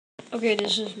Okay,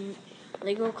 this is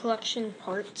Lego Collection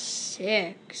Part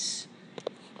 6.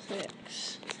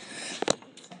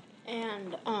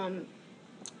 And,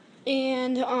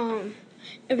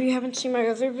 if you haven't seen my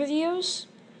other videos,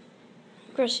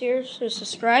 press here to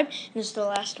subscribe. And this is the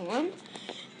last one.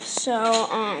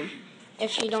 So,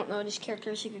 if you don't know these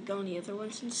characters, you could go on the other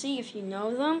ones and see. If you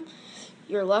know them,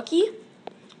 you're lucky.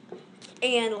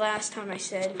 And last time I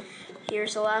said,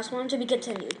 here's the last one to be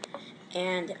continued.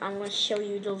 And I'm going to show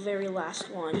you the very last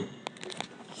one.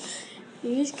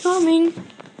 He's coming.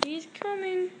 He's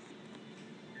coming.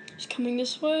 He's coming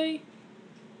this way.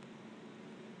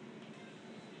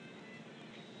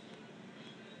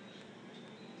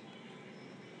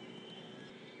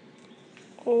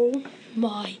 Oh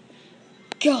my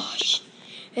gosh.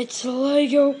 It's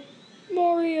Lego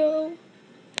Mario.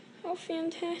 How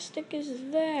fantastic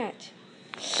is that?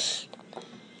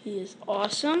 He is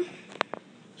awesome.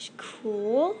 He's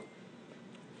cool.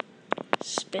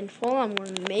 Spinful. I'm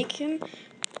going to make him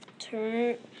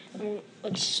turn.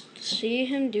 Let's see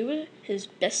him do his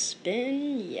best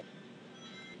spin.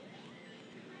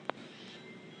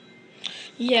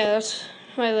 Yeah, that's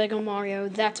my Lego Mario.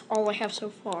 That's all I have so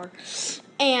far.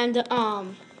 And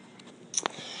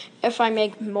if I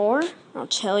make more, I'll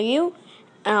tell you.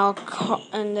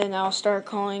 And then I'll start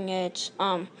calling it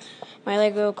my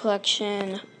Lego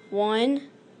Collection 1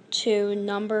 to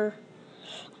number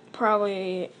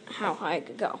probably how high I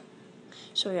could go.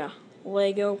 So yeah,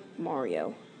 Lego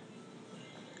Mario.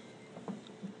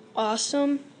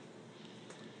 Awesome.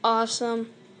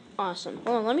 Awesome. Awesome.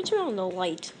 Hold on, let me turn on the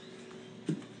light.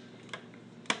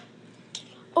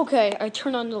 Okay, I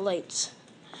turn on the lights.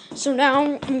 So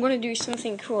now I'm going to do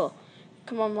something cool.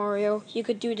 Come on, Mario. You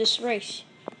could do this race.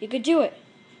 You could do it.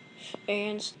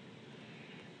 And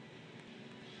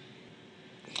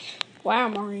wow,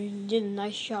 Mario, you did a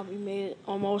nice job. You made it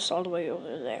almost all the way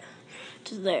over there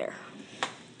to there.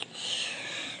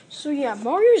 So yeah,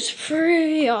 Mario's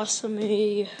pretty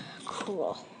awesomely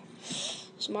cool.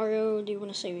 So Mario, do you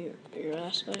want to say your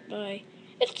last goodbye?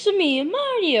 It's me,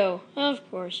 Mario. Of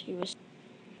course, he was.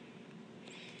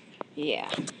 Yeah.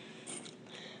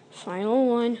 Final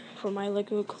one for my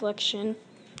Lego collection.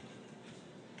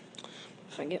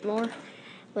 If I get more,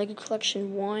 Lego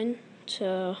Collection 1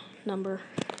 to number.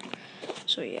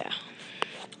 So yeah,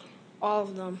 all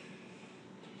of them.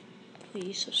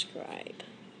 Please subscribe.